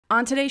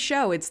On today's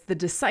show, it's the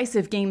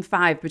decisive Game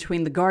 5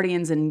 between the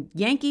Guardians and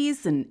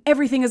Yankees, and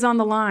everything is on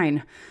the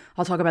line.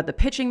 I'll talk about the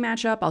pitching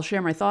matchup, I'll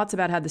share my thoughts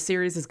about how the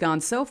series has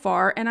gone so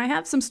far, and I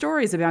have some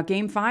stories about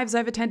Game 5s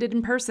I've attended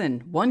in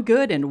person, one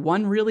good and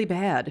one really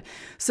bad.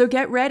 So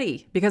get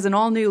ready, because an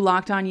all-new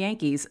Locked On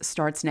Yankees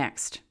starts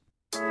next.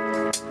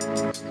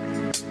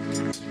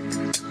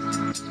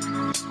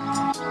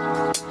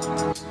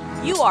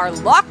 You are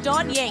Locked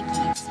On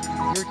Yankees,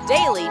 your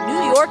daily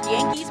New York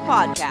Yankees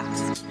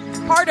podcast.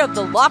 Part of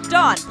the Locked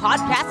On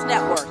Podcast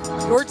Network,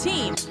 your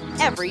team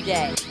every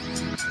day.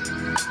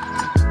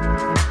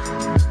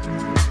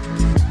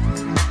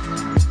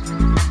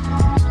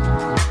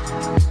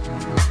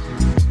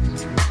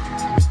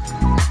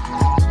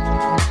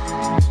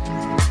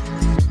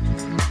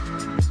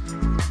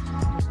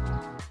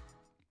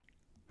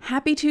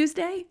 Happy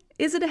Tuesday?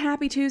 Is it a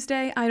happy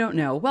Tuesday? I don't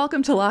know.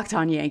 Welcome to Locked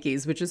On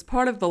Yankees, which is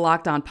part of the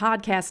Locked On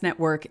Podcast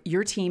Network,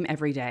 your team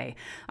every day.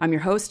 I'm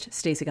your host,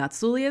 Stacey.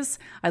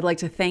 I'd like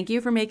to thank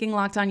you for making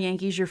Locked On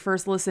Yankees your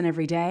first listen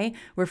every day.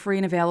 We're free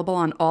and available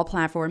on all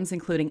platforms,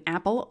 including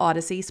Apple,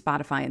 Odyssey,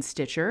 Spotify, and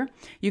Stitcher.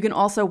 You can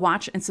also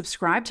watch and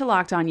subscribe to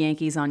Locked On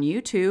Yankees on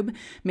YouTube.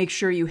 Make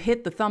sure you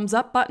hit the thumbs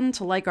up button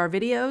to like our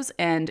videos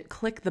and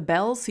click the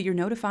bell so you're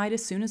notified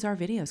as soon as our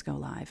videos go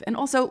live. And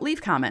also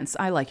leave comments.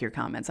 I like your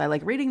comments. I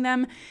like reading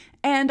them,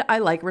 and I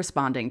like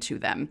responding to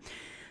them.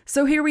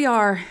 So here we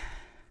are.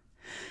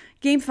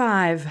 Game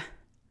 5.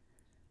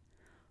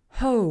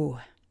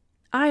 I'm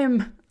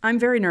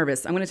very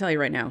nervous. I'm going to tell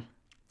you right now.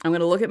 I'm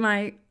going to look at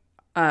my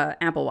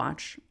Apple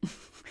Watch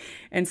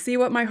and see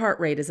what my heart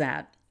rate is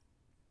at.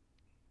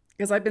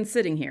 Because I've been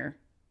sitting here,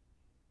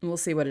 and we'll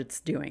see what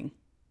it's doing.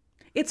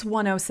 It's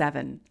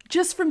 107,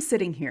 just from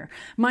sitting here.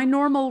 My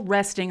normal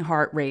resting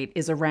heart rate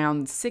is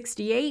around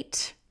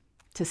 68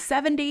 to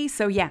 70.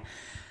 So yeah,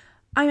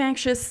 I'm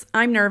anxious.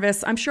 I'm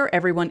nervous. I'm sure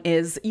everyone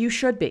is. You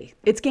should be.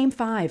 It's Game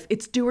 5.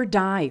 It's do or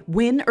die.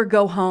 Win or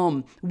go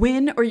home.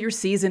 Win or your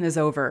season is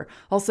over.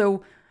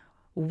 Also,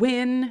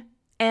 win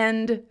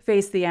and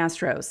face the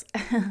Astros.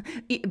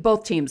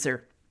 Both teams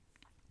are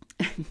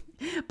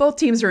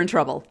in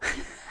trouble.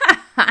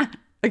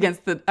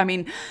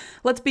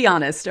 Let's be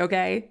honest,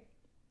 okay?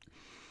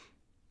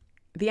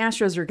 The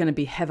Astros are going to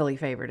be heavily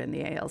favored in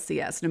the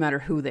ALCS, no matter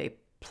who they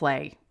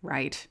play,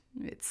 right?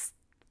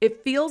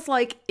 It feels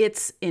like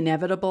it's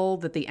inevitable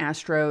that the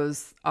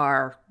Astros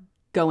are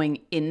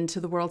going into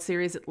the World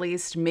Series at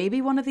least.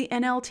 Maybe one of the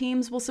NL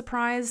teams will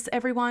surprise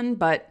everyone,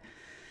 but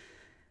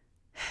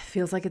it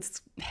feels like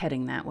it's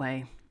heading that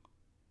way.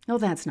 Oh,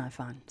 that's not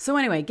fun. So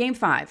anyway, Game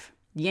 5.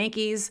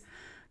 Yankees,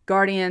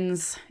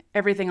 Guardians,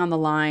 everything on the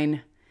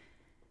line.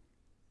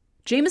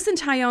 Jameson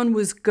Taillon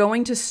was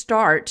going to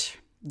start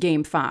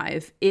Game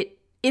 5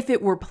 if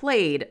it were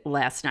played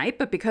last night,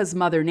 but because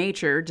Mother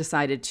Nature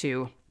decided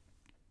to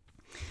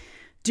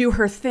do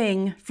her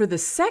thing for the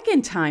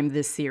second time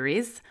this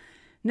series,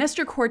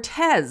 Nestor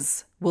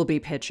Cortes will be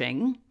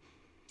pitching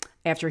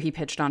after he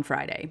pitched on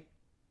Friday.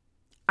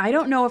 I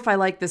don't know if I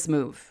like this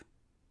move.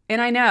 And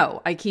I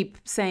know I keep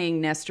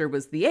saying Nestor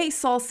was the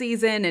ace all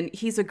season and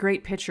he's a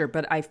great pitcher,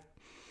 but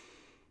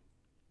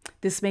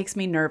this makes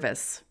me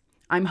nervous.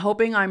 I'm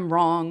hoping I'm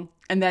wrong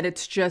and that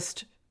it's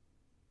just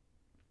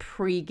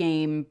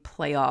pre-game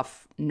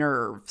playoff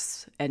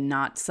nerves and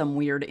not some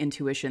weird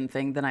intuition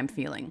thing that I'm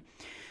feeling.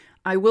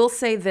 I will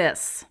say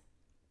this.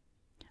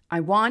 I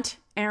want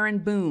Aaron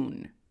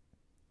Boone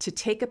to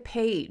take a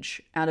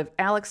page out of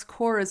Alex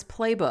Cora's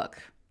playbook.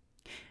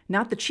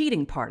 Not the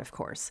cheating part, of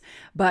course,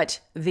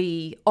 but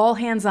the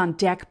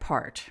all-hands-on-deck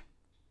part.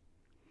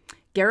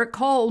 Garrett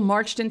Cole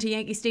marched into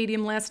Yankee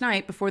Stadium last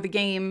night before the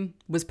game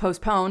was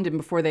postponed and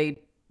before they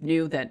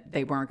knew that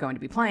they weren't going to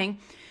be playing.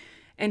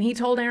 And he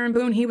told Aaron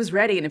Boone he was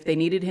ready, and if they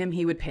needed him,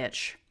 he would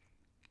pitch.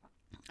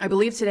 I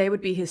believe today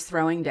would be his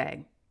throwing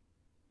day.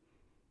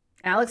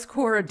 Alex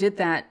Cora did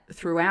that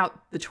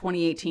throughout the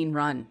 2018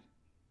 run,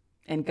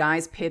 and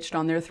guys pitched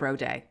on their throw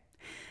day.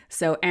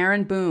 So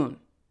Aaron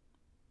Boone,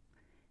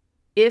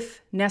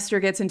 if Nestor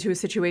gets into a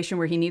situation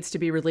where he needs to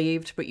be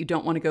relieved, but you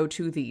don't want to go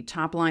to the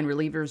top line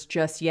relievers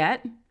just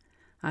yet,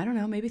 I don't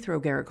know, maybe throw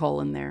Garrett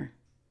Cole in there.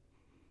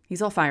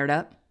 He's all fired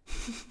up.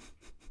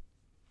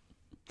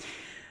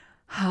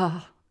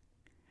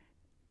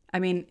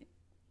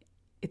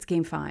 It's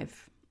Game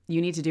 5. You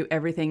need to do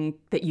everything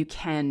that you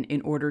can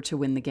in order to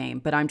win the game.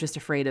 But I'm just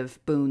afraid of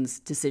Boone's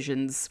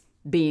decisions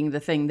being the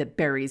thing that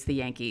buries the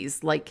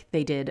Yankees like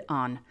they did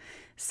on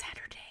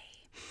Saturday.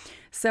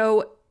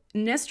 So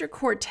Nestor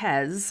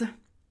Cortes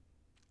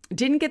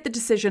didn't get the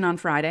decision on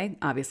Friday,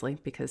 obviously,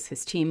 because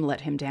his team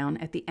let him down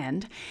at the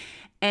end.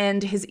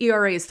 And his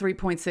ERA is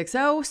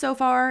 3.60 so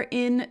far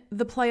in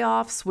the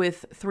playoffs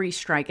with 3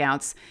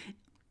 strikeouts.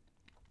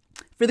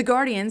 For the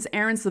Guardians,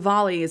 Aaron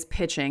Civale is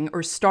pitching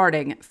or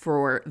starting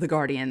for the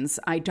Guardians.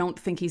 I don't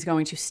think he's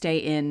going to stay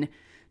in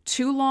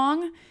too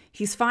long.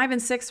 He's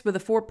 5-6 with a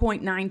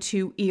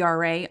 4.92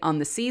 ERA on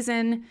the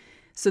season.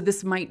 So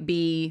this might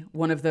be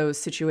one of those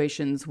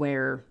situations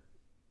where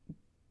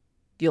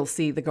you'll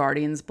see the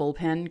Guardians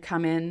bullpen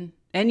come in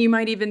And you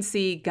might even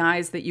see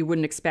guys that you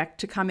wouldn't expect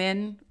to come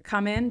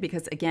in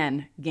because,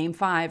 again, Game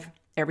 5,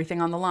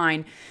 everything on the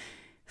line.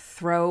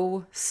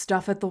 Throw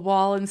stuff at the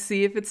wall and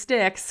see if it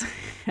sticks.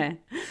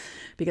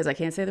 Because I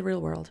can't say the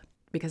real world.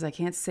 Because I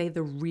can't say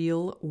the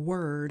real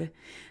word.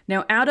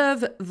 Now, out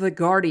of the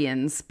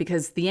Guardians,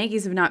 because the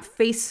Yankees have not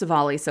faced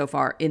Civale so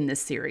far in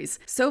this series.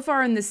 So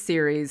far in this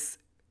series,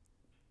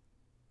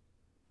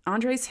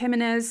 Andres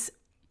Gimenez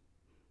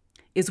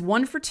is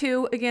 1 for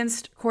 2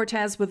 against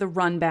Cortes with a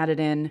run batted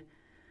in.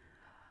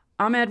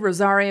 Ahmed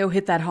Rosario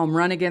hit that home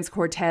run against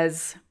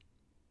Cortes.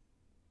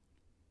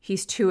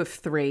 He's 2 of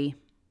 3.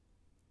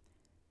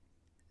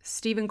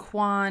 Steven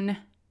Kwan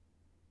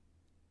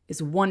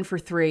is 1 for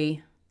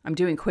 3. I'm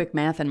doing quick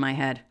math in my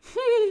head.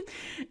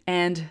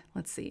 And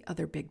let's see,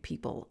 other big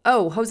people.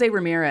 Oh, Jose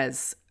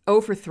Ramirez,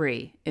 0 for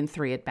 3 in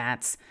 3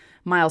 at-bats.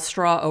 Miles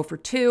Straw, 0 for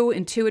 2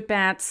 in 2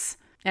 at-bats.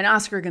 And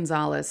Oscar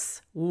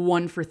Gonzalez,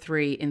 1 for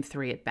 3 in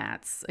 3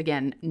 at-bats.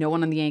 Again, no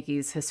one on the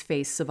Yankees has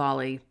faced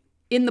Civale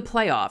in the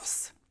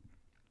playoffs.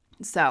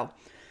 So,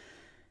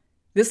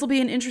 this will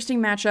be an interesting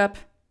matchup.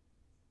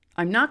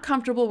 I'm not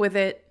comfortable with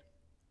it.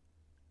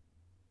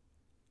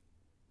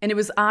 And it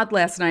was odd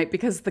last night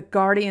because the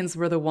Guardians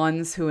were the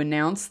ones who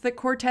announced that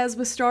Cortes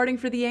was starting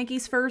for the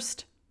Yankees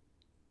first.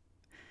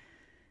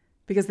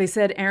 Because they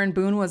said Aaron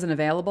Boone wasn't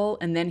available,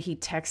 and then he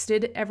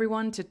texted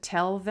everyone to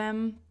tell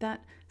them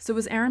that. So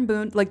was Aaron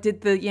Boone, like,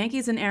 did the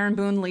Yankees and Aaron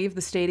Boone leave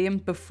the stadium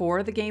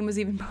before the game was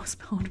even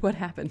postponed? What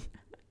happened?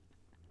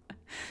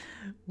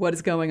 What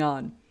is going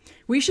on?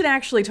 We should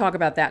actually talk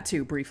about that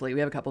too, briefly.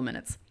 We have a couple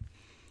minutes.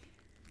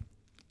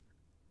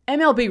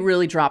 MLB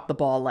really dropped the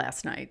ball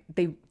last night.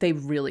 They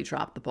really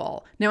dropped the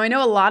ball. Now, I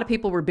know a lot of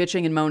people were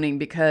bitching and moaning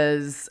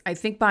because I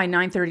think by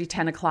 9:30,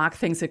 10 o'clock,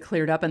 things had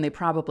cleared up and they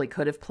probably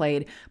could have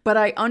played. But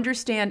I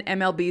understand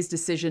MLB's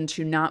decision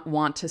to not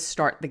want to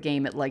start the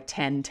game at like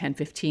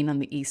 10:15 on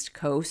the East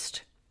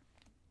Coast.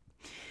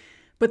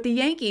 But the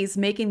Yankees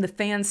making the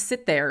fans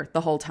sit there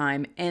the whole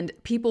time and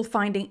people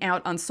finding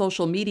out on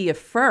social media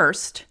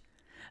first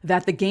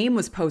that the game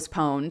was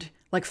postponed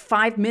like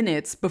 5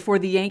 minutes before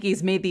the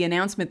Yankees made the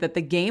announcement that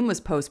the game was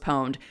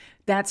postponed.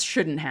 That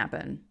shouldn't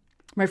happen.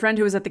 My friend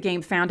who was at the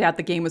game found out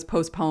the game was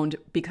postponed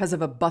because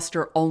of a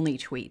Buster-only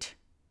tweet.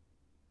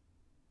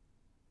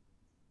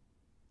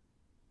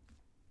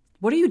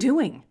 What are you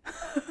doing?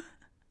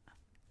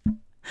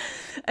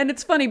 And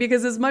it's funny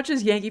because as much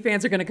as Yankee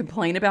fans are going to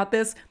complain about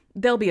this,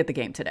 they'll be at the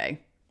game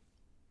today.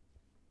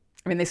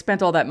 I mean, they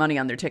spent all that money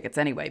on their tickets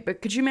anyway,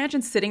 but could you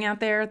imagine sitting out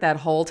there that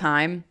whole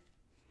time?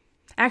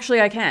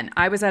 Actually, I can.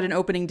 I was at an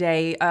opening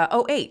day,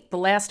 2008, the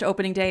last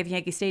opening day of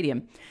Yankee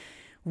Stadium.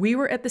 We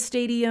were at the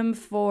stadium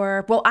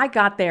I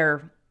got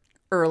there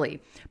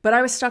early, but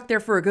I was stuck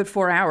there for a good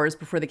 4 hours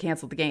before they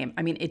canceled the game.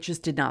 I mean, it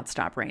just did not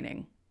stop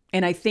raining.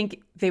 And I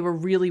think they were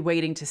really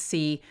waiting to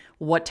see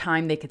what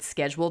time they could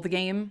schedule the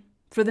game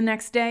for the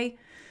next day.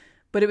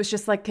 But it was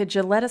just like, could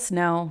you let us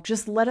know?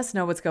 Just let us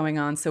know what's going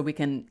on so we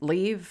can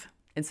leave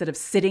instead of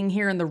sitting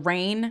here in the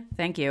rain.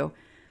 Thank you.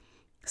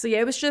 So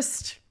yeah,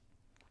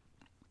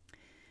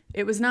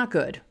 it was not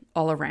good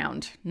all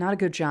around. Not a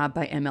good job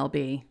by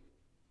MLB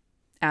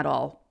at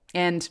all.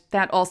 And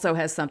that also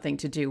has something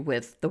to do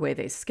with the way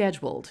they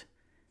scheduled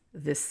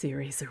this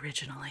series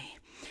originally.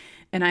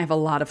 And I have a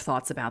lot of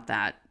thoughts about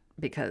that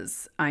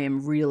because I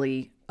am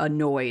really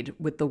annoyed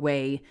with the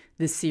way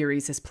this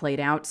series has played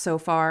out so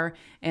far.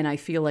 And I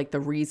feel like the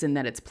reason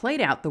that it's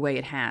played out the way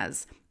it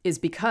has is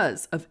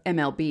because of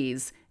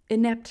MLB's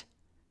inept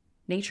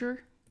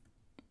nature.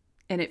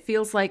 And it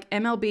feels like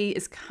MLB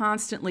is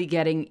constantly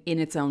getting in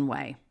its own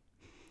way.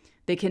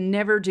 They can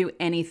never do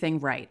anything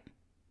right.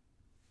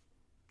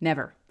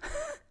 Never.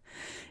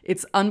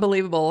 It's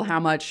unbelievable how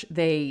much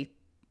they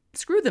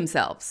screw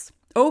themselves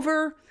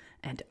over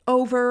and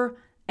over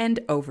and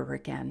over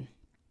again.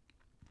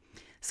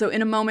 So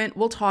in a moment,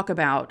 we'll talk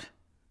about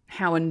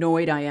how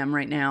annoyed I am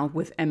right now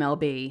with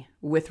MLB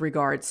with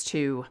regards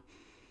to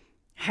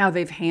how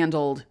they've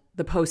handled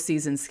the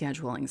postseason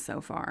scheduling so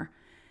far.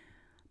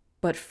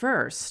 But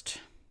first,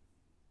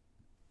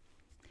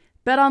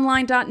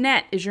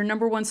 BetOnline.net is your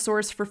number one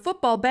source for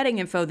football betting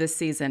info this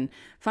season.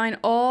 Find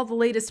all the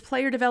latest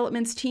player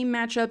developments, team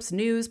matchups,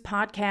 news,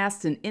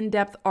 podcasts, and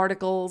in-depth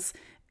articles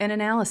and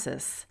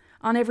analysis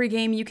on every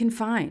game you can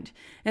find.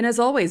 And as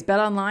always,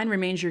 BetOnline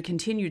remains your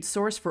continued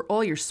source for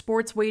all your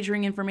sports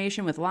wagering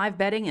information with live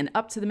betting and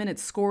up-to-the-minute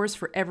scores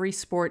for every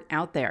sport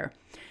out there.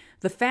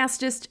 The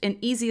fastest and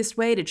easiest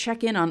way to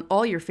check in on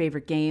all your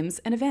favorite games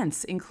and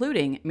events,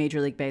 including Major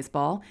League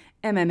Baseball,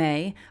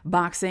 MMA,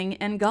 boxing,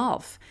 and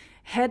golf.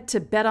 Head to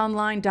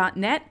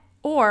betonline.net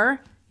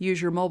or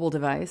use your mobile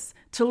device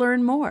to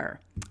learn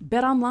more.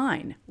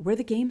 BetOnline, where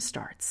the game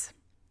starts.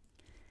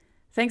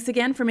 Thanks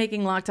again for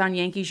making Locked On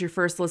Yankees your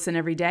first listen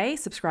every day.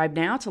 Subscribe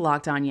now to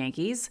Locked On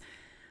Yankees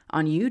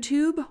on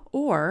YouTube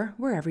or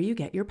wherever you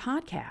get your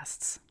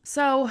podcasts.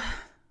 So,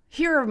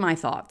 here are my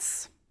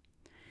thoughts.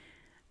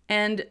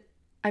 And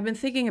I've been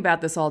thinking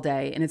about this all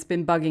day, and it's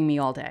been bugging me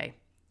all day.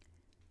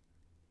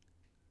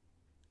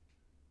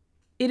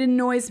 It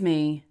annoys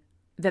me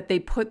that they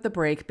put the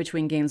break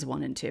between games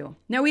 1 and 2.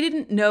 Now, we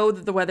didn't know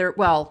that the weather,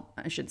 well,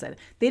 I should say that.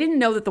 They didn't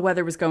know that the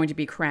weather was going to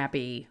be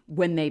crappy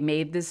when they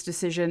made this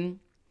decision,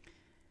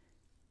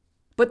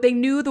 but they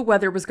knew the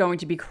weather was going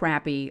to be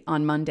crappy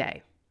on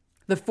Monday.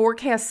 The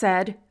forecast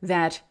said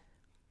that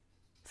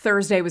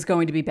Thursday was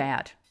going to be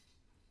bad,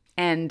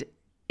 and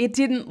it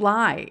didn't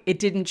lie. It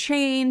didn't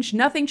change.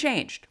 Nothing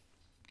changed.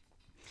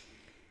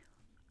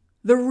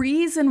 The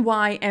reason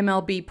why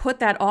MLB put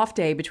that off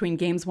day between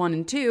games 1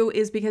 and 2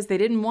 is because they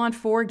didn't want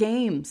 4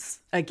 games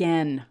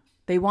again.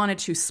 They wanted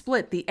to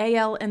split the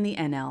AL and the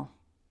NL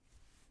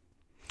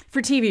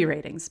for TV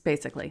ratings,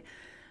 basically.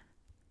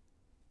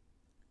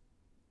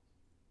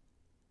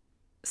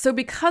 So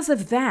because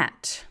of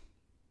that,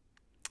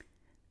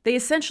 they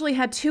essentially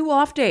had 2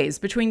 off days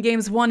between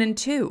games 1 and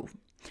 2.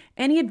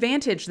 Any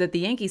advantage that the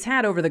Yankees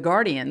had over the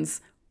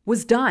Guardians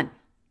was done.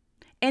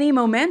 Any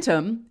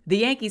momentum the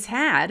Yankees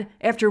had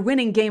after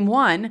winning game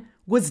 1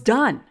 was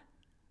done.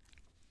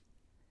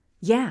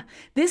 Yeah,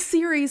 this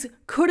series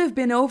could have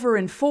been over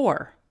in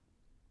 4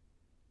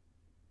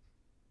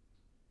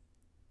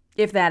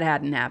 if that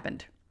hadn't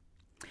happened.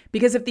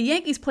 Because if the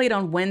Yankees played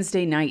on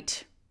Wednesday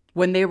night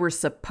when they were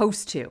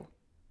supposed to,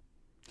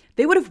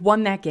 they would have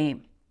won that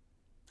game.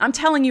 I'm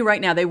telling you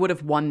right now, they would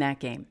have won that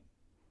game.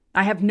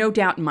 I have no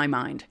doubt in my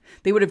mind.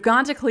 They would have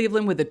gone to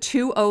Cleveland with a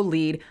 2-0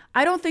 lead.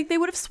 I don't think they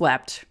would have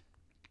swept.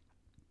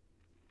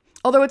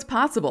 Although it's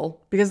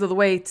possible, because of the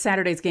way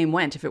Saturday's game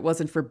went, if it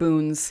wasn't for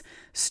Boone's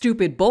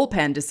stupid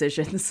bullpen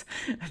decisions,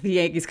 the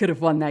Yankees could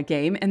have won that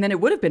game, and then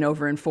it would have been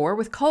over in 4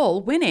 with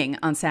Cole winning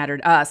on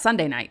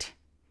Sunday night.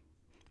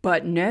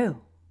 But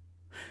no.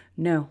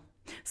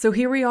 So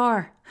here we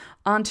are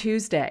on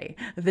Tuesday,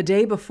 the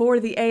day before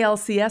the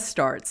ALCS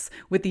starts,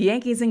 with the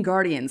Yankees and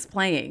Guardians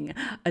playing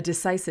a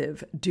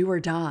decisive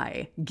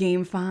do-or-die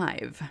Game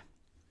 5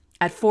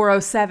 at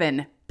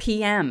 4:07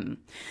 p.m.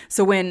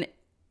 So when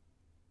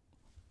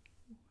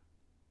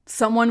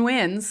someone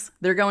wins,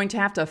 they're going to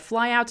have to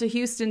fly out to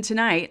Houston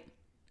tonight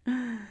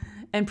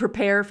and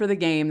prepare for the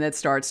game that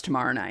starts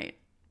tomorrow night.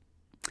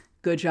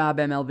 Good job,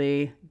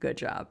 MLB. Good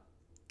job.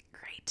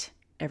 Great.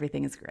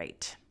 Everything is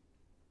great.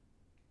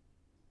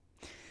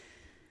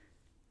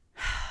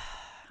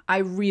 I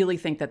really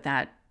think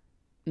that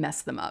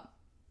messed them up,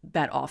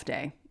 that off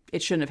day.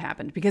 It shouldn't have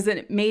happened because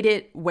it made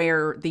it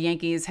where the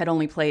Yankees had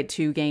only played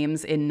 2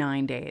 games in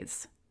 9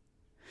 days.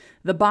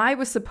 The bye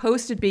was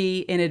supposed to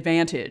be an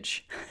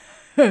advantage.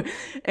 And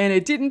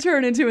it didn't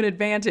turn into an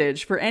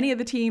advantage for any of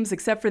the teams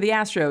except for the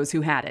Astros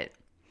who had it.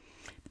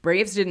 The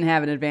Braves didn't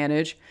have an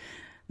advantage.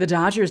 The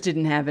Dodgers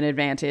didn't have an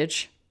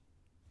advantage.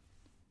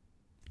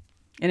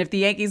 And if the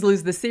Yankees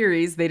lose the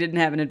series, they didn't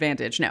have an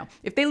advantage. No,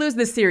 if they lose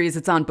this series,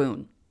 it's on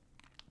Boone.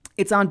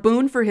 It's on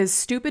Boone for his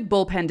stupid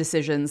bullpen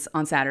decisions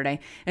on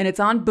Saturday, and it's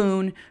on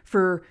Boone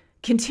for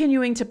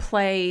continuing to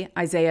play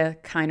Isaiah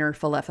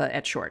Kiner-Falefa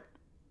at short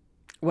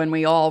when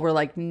we all were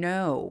like,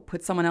 no,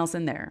 put someone else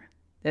in there.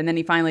 And then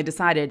he finally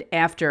decided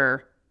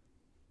after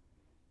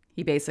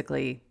he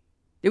basically,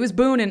 it was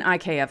Boone and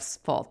IKF's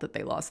fault that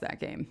they lost that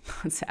game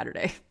on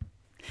Saturday.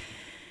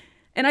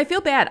 And I feel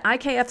bad.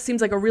 IKF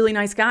seems like a really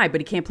nice guy,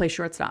 but he can't play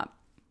shortstop.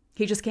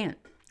 He just can't.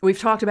 We've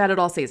talked about it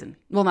all season.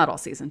 Well, not all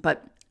season,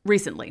 but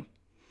recently.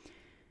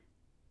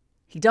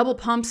 He double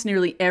pumps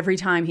nearly every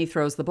time he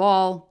throws the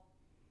ball.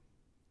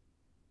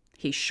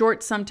 He's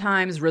short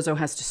sometimes. Rizzo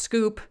has to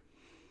scoop.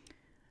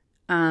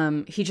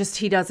 He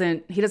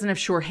doesn't have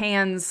sure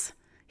hands.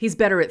 He's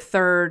better at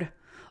third.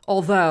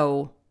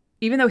 Although,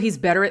 even though he's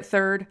better at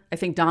third, I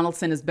think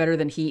Donaldson is better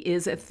than he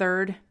is at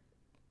third.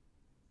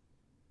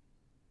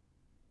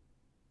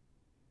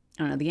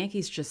 I don't know. The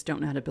Yankees just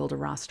don't know how to build a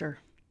roster.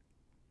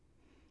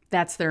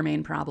 That's their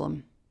main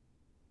problem.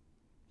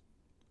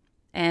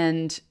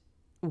 And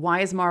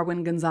why is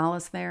Marwin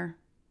Gonzalez there?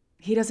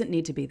 He doesn't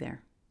need to be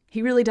there.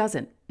 He really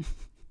doesn't.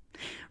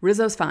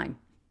 Rizzo's fine.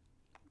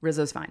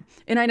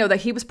 And I know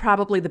that he was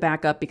probably the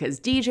backup because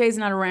DJ's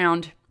not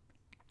around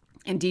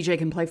and DJ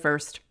can play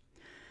first.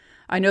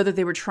 I know that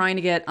they were trying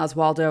to get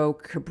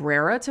Oswaldo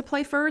Cabrera to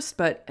play first,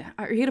 but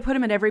are you going to put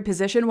him in every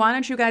position? Why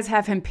don't you guys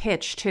have him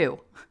pitch too?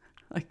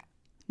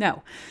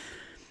 No.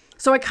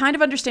 So I kind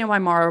of understand why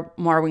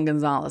Marwin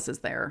Gonzalez is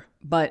there,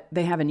 but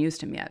they haven't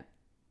used him yet.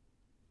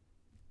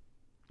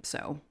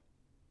 So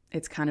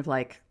it's kind of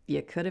like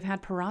you could have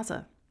had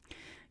Peraza.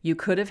 You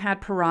could have had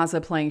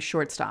Peraza playing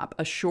shortstop,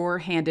 a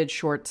sure-handed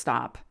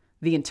shortstop,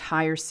 the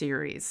entire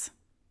series.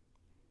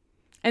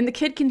 And the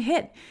kid can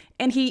hit,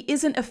 and he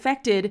isn't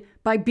affected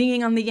by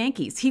being on the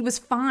Yankees. He was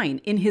fine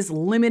in his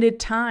limited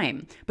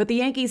time. But the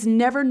Yankees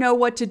never know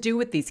what to do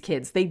with these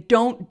kids. They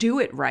don't do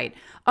it right.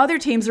 Other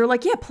teams are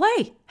like, yeah,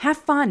 play, have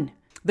fun.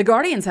 The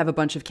Guardians have a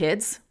bunch of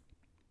kids.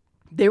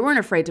 They weren't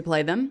afraid to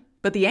play them,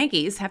 but the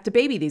Yankees have to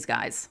baby these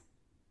guys.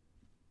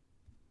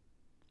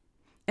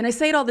 And I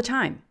say it all the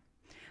time.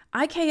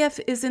 IKF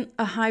isn't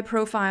a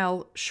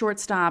high-profile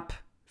shortstop,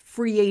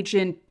 free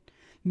agent,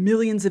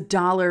 millions of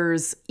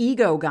dollars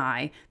ego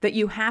guy that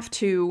you have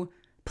to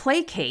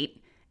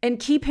placate and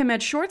keep him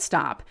at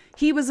shortstop.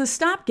 He was a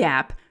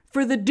stopgap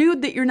for the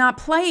dude that you're not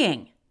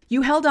playing.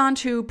 You held on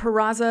to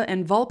Peraza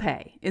and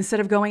Volpe instead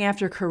of going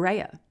after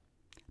Correa.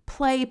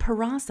 Play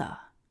Peraza.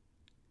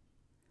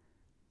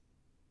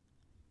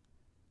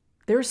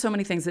 There are so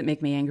many things that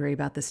make me angry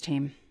about this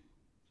team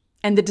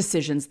and the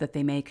decisions that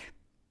they make.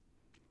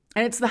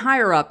 And it's the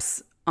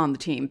higher-ups on the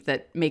team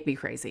that make me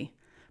crazy.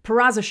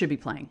 Peraza should be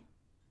playing.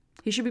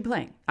 He should be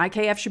playing.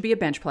 IKF should be a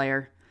bench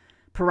player.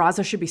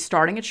 Peraza should be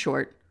starting at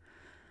short.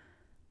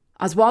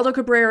 Oswaldo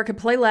Cabrera could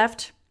play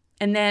left.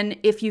 And then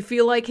if you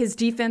feel like his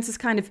defense is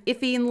kind of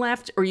iffy in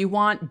left or you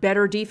want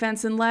better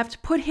defense in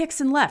left, put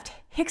Hicks in left.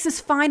 Hicks is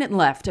fine in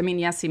left. I mean,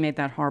 yes, he made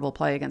that horrible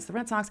play against the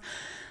Red Sox.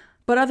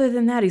 But other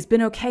than that, he's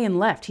been okay in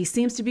left. He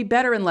seems to be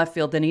better in left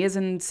field than he is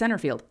in center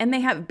field. And they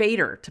have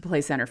Bader to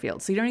play center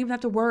field, so you don't even have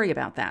to worry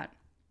about that.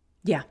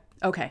 Yeah,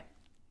 okay.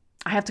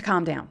 I have to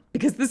calm down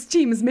because this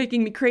team is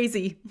making me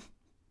crazy.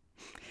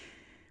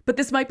 But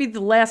this might be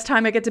the last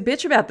time I get to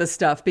bitch about this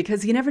stuff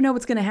because you never know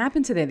what's going to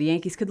happen today. The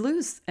Yankees could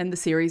lose and the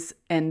series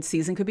and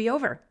season could be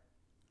over.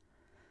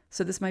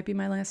 So this might be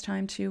my last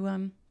time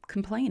to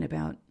complain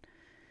about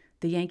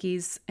the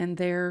Yankees and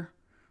their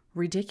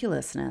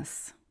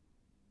ridiculousness.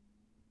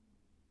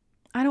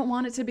 I don't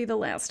want it to be the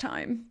last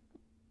time.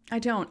 I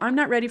don't. I'm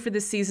not ready for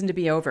this season to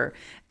be over.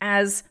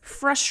 As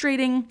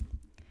frustrating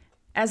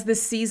as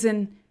this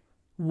season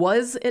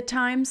was at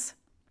times,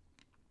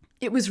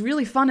 it was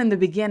really fun in the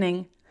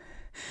beginning.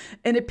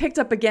 And it picked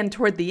up again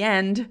toward the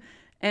end,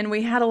 and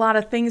we had a lot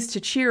of things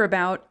to cheer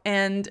about,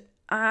 and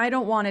I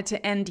don't want it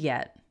to end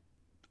yet.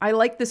 I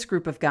like this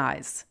group of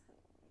guys.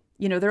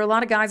 You know, there are a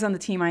lot of guys on the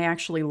team I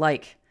actually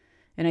like,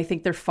 and I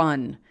think they're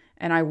fun,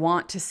 and I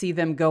want to see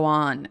them go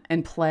on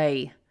and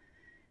play,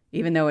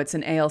 even though it's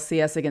an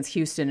ALCS against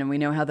Houston, and we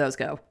know how those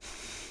go.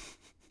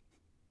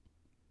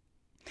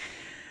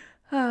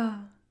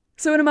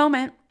 So in a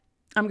moment,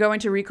 I'm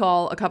going to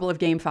recall a couple of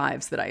Game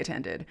 5s that I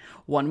attended.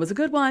 One was a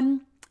good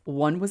one.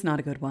 One was not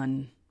a good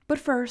one. But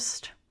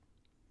first,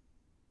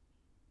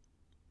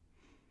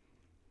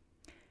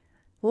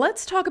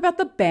 let's talk about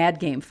the bad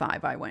Game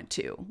 5 I went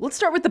to. Let's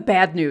start with the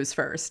bad news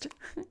first.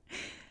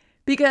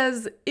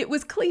 Because it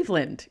was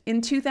Cleveland in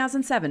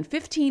 2007,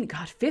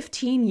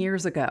 15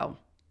 years ago.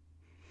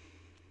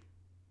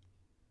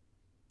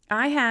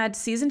 I had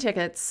season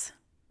tickets,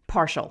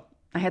 partial.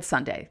 I had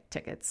Sunday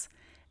tickets.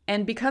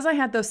 And because I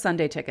had those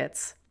Sunday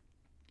tickets,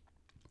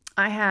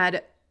 I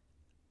had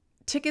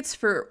tickets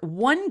for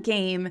one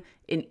game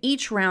in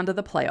each round of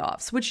the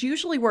playoffs, which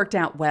usually worked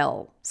out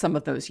well some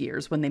of those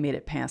years when they made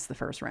it past the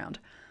first round.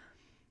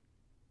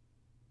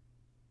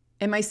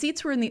 And my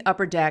seats were in the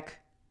upper deck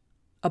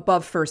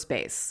above first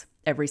base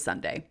every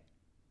Sunday.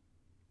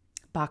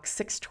 Box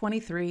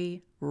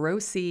 623, row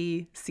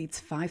C, seats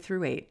 5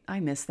 through 8. I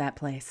miss that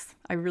place.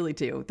 I really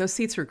do. Those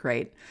seats were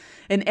great.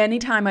 And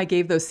anytime I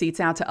gave those seats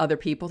out to other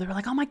people, they were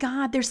like, oh my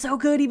God, they're so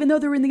good. Even though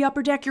they're in the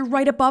upper deck, you're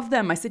right above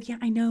them. I said, yeah,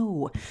 I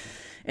know.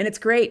 And it's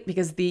great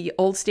because the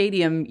old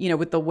stadium, you know,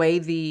 with the way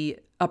the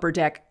upper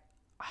deck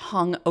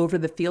hung over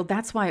the field,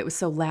 that's why it was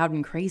so loud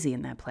and crazy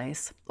in that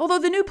place. Although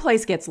the new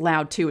place gets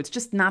loud too. It's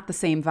just not the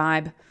same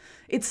vibe.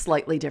 It's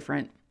slightly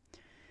different.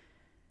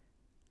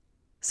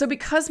 So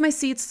because my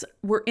seats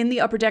were in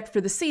the upper deck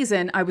for the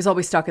season, I was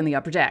always stuck in the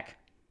upper deck.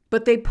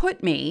 But they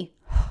put me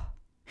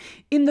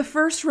in the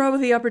first row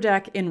of the upper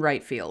deck in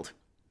right field.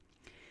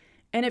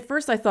 And at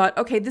first I thought,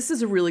 okay, this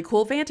is a really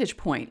cool vantage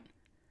point.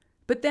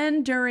 But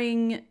then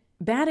during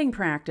batting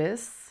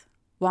practice,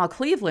 while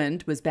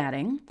Cleveland was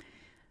batting,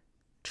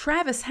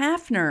 Travis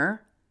Hafner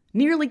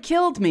nearly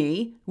killed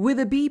me with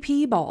a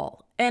BP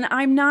ball. And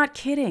I'm not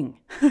kidding.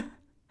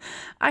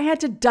 I had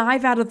to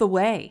dive out of the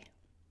way.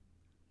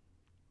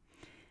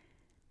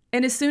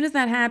 And as soon as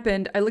that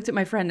happened, I looked at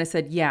my friend and I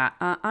said, yeah,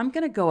 I'm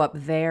going to go up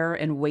there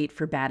and wait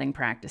for batting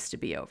practice to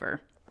be over.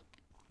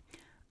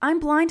 I'm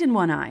blind in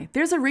one eye.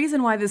 There's a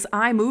reason why this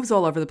eye moves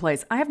all over the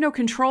place. I have no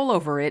control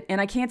over it and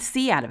I can't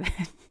see out of it.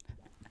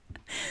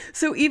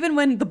 So even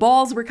when the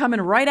balls were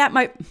coming right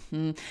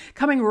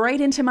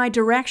into my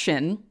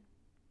direction,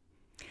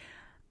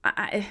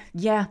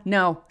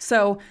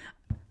 So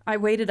I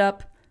waited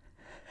up.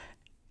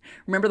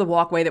 Remember the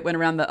walkway that went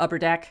around the upper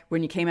deck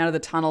when you came out of the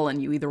tunnel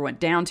and you either went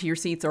down to your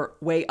seats or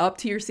way up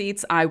to your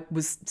seats? I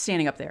was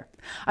standing up there.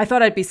 I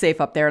thought I'd be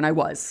safe up there, and I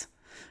was.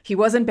 He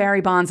wasn't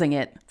Barry Bondsing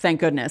it, thank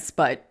goodness,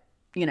 but,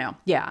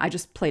 I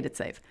just played it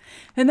safe.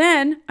 And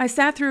then I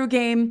sat through a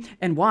game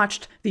and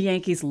watched the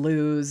Yankees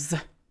lose.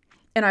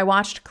 And I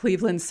watched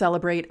Cleveland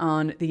celebrate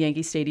on the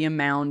Yankee Stadium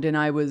mound, and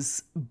I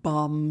was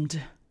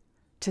bummed,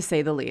 to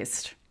say the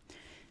least.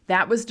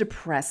 That was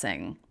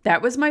depressing.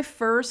 That was my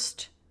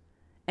first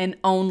and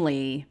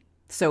only,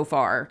 so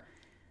far,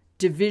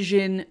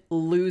 division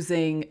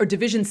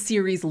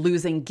series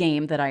losing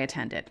game that I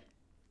attended.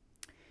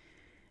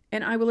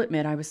 And I will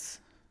admit, I was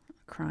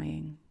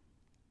crying.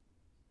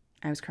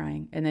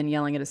 And then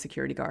yelling at a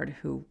security guard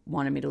who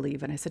wanted me to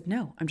leave. And I said,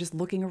 no, I'm just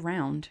looking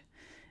around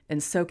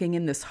and soaking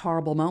in this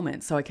horrible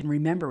moment so I can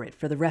remember it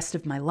for the rest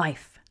of my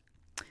life.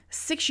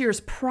 6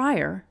 years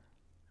prior,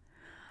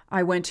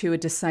 I went to a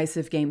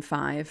decisive Game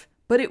 5,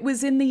 but it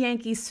was in the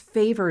Yankees'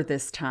 favor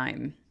this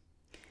time.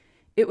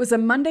 It was a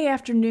Monday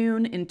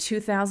afternoon in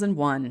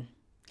 2001.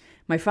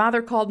 My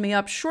father called me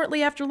up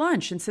shortly after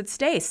lunch and said,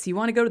 "Stace, you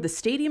want to go to the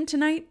stadium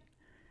tonight?"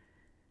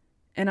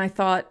 And I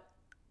thought,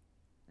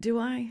 do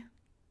I?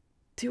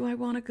 Do I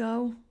want to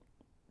go?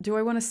 Do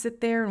I want to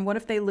sit there? And what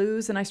if they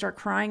lose and I start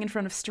crying in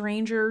front of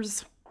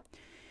strangers?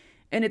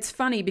 And it's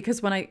funny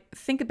because when I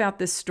think about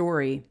this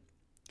story,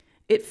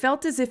 it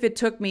felt as if it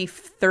took me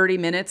 30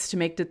 seconds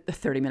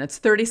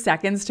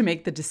to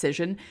make the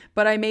decision,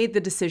 but I made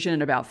the decision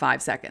in about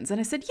 5 seconds. And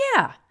I said,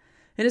 yeah.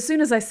 And as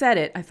soon as I said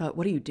it, I thought,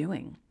 what are you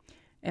doing?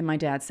 And my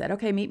dad said,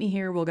 okay, meet me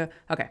here. We'll go.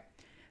 Okay.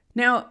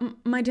 Now,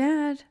 my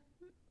dad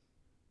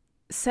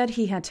said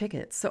he had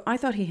tickets. So I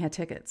thought he had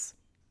tickets.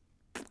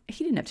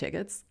 He didn't have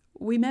tickets.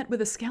 We met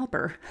with a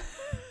scalper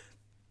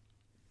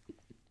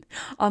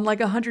on like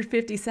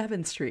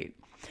 157th Street.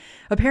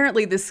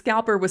 Apparently, this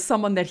scalper was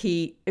someone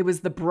it was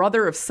the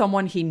brother of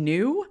someone he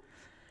knew.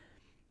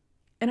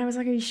 And I was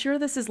like, are you sure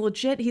this is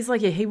legit? He's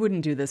like, yeah, he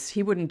wouldn't do this.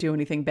 He wouldn't do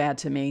anything bad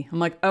to me. I'm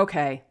like,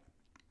 okay.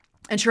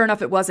 And sure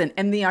enough, it wasn't.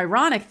 And the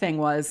ironic thing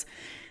was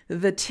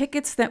the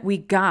tickets that we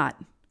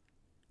got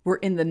were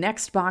in the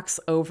next box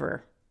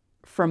over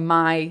from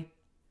my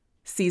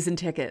season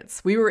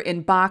tickets. We were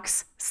in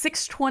box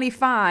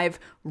 625,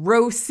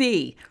 row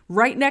C,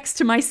 right next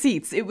to my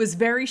seats. It was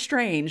very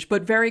strange,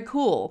 but very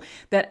cool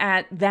that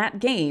at that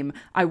game,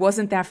 I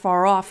wasn't that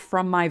far off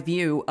from my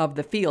view of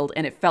the field,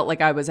 and it felt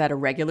like I was at a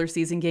regular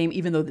season game,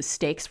 even though the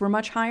stakes were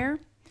much higher.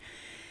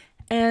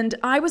 And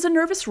I was a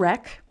nervous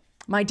wreck.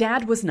 My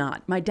dad was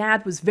not. My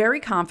dad was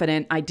very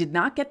confident. I did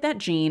not get that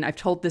gene. I've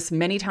told this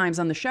many times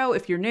on the show.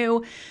 If you're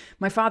new,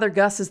 my father,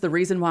 Gus, is the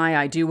reason why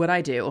I do what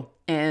I do.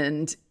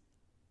 And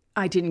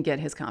I didn't get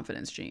his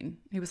confidence gene.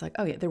 He was like,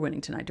 oh yeah, they're winning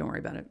tonight. Don't worry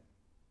about it.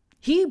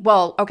 He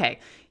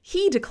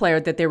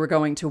declared that they were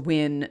going to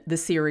win the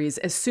series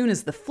as soon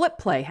as the flip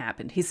play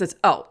happened. He says,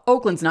 oh,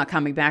 Oakland's not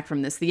coming back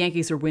from this. The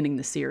Yankees are winning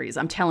the series.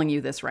 I'm telling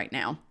you this right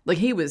now. Like,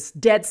 he was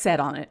dead set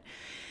on it.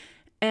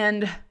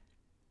 And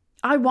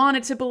I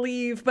wanted to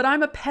believe, but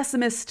I'm a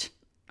pessimist.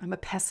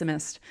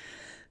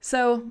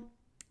 So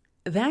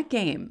that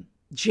game,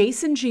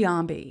 Jason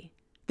Giambi,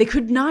 they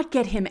could not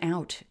get him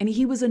out, and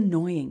he was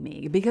annoying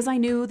me because I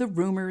knew the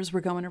rumors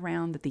were going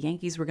around that the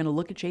Yankees were going to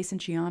look at Jason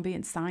Giambi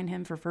and sign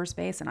him for first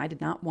base, and I did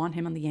not want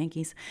him on the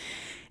Yankees.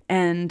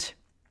 And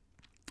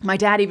my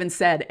dad even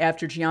said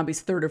after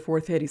Giambi's third or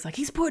fourth hit, he's like,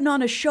 he's putting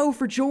on a show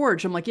for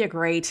George. I'm like, yeah,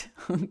 great,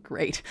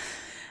 great.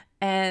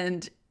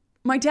 And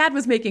my dad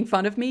was making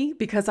fun of me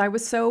because I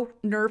was so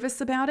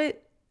nervous about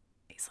it.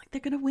 He's like, they're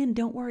going to win.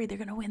 Don't worry. They're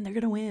going to win. They're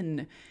going to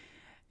win.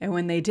 And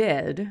when they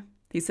did,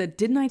 he said,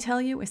 didn't I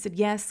tell you? I said,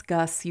 yes,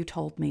 Gus, you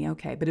told me.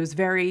 Okay. But it was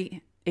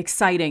very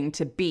exciting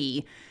to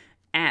be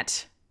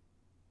at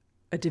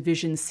a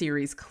division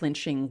series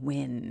clinching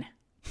win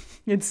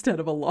instead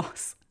of a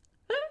loss.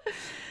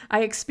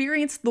 I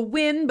experienced the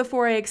win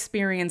before I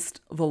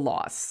experienced the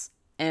loss.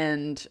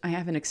 And I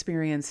haven't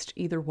experienced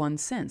either one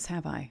since,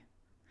 have I?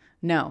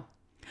 No.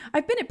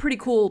 I've been at pretty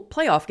cool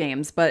playoff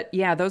games, but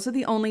yeah, those are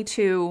the only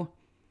two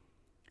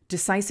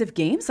decisive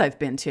games I've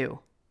been to.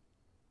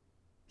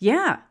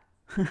 Yeah.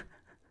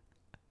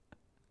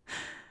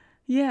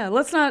 Yeah,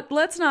 let's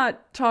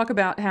not talk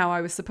about how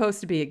I was supposed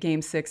to be at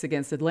Game 6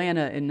 against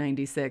Atlanta in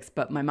 96,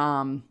 but my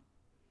mom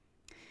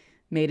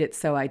made it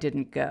so I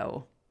didn't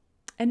go.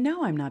 And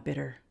no, I'm not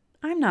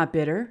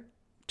bitter.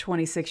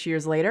 26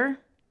 years later,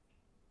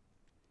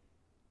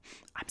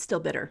 I'm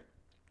still bitter.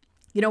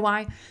 You know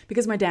why?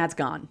 Because my dad's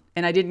gone,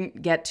 and I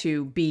didn't get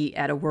to be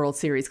at a World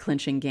Series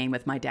clinching game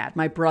with my dad.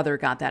 My brother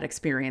got that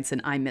experience,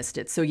 and I missed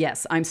it. So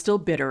yes, I'm still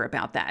bitter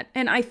about that,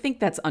 and I think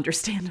that's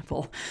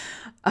understandable.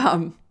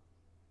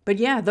 But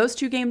yeah, those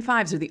two Game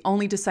 5s are the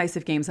only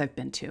decisive games I've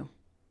been to.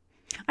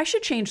 I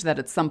should change that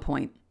at some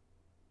point.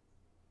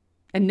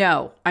 And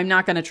no, I'm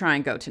not going to try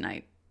and go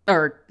tonight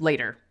or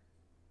later.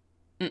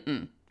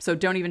 So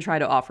don't even try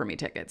to offer me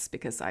tickets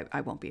because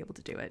I won't be able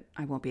to do it.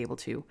 I won't be able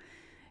to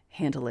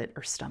handle it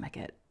or stomach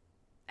it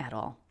at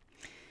all.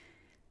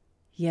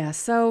 Yeah,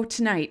 so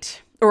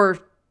tonight, or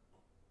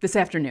this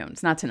afternoon,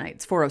 it's not tonight,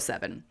 it's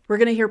 4:07. We're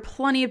going to hear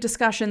plenty of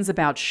discussions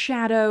about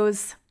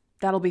shadows.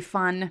 That'll be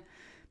fun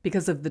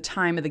because of the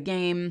time of the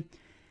game.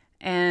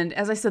 And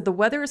as I said, the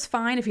weather is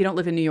fine if you don't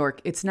live in New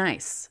York. It's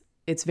nice.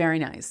 It's very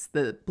nice.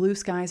 The blue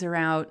skies are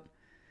out,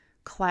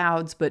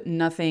 clouds, but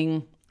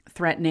nothing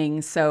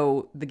threatening.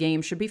 So the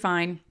game should be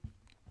fine.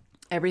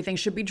 Everything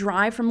should be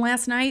dry from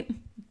last night.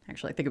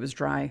 Actually, I think it was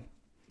dry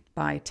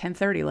by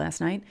 10:30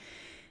 last night.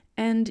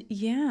 And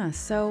yeah,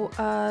 so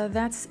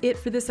that's it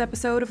for this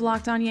episode of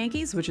Locked On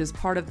Yankees, which is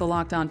part of the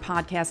Locked On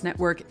Podcast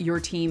Network, your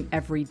team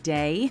every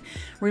day.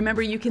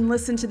 Remember, you can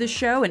listen to the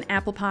show in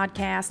Apple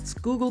Podcasts,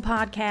 Google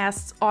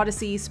Podcasts,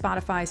 Odyssey,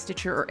 Spotify,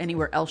 Stitcher, or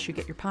anywhere else you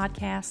get your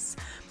podcasts.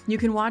 You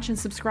can watch and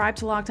subscribe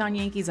to Locked On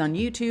Yankees on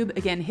YouTube.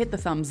 Again, hit the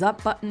thumbs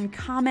up button,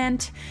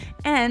 comment,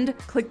 and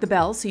click the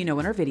bell so you know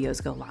when our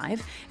videos go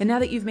live. And now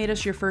that you've made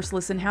us your first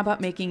listen, how about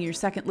making your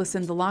second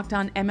listen the Locked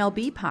On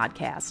MLB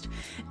podcast?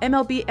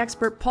 MLB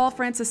expert Paul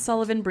Francis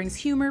Sullivan brings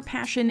humor,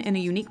 passion, and a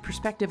unique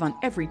perspective on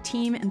every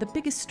team and the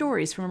biggest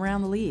stories from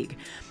around the league.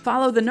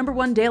 Follow the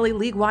 #1 daily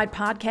league-wide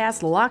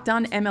podcast, Locked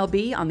On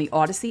MLB, on the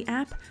Odyssey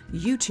app,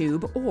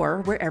 YouTube,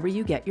 or wherever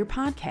you get your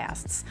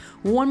podcasts.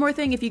 One more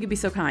thing, if you could be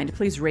so kind,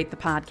 please rate the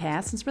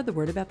podcast and spread the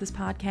word about this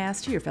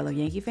podcast to your fellow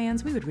Yankee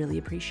fans. We would really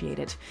appreciate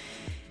it.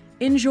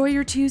 Enjoy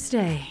your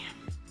Tuesday.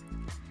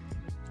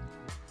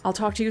 I'll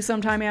talk to you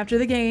sometime after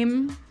the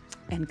game,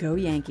 and go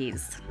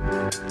Yankees.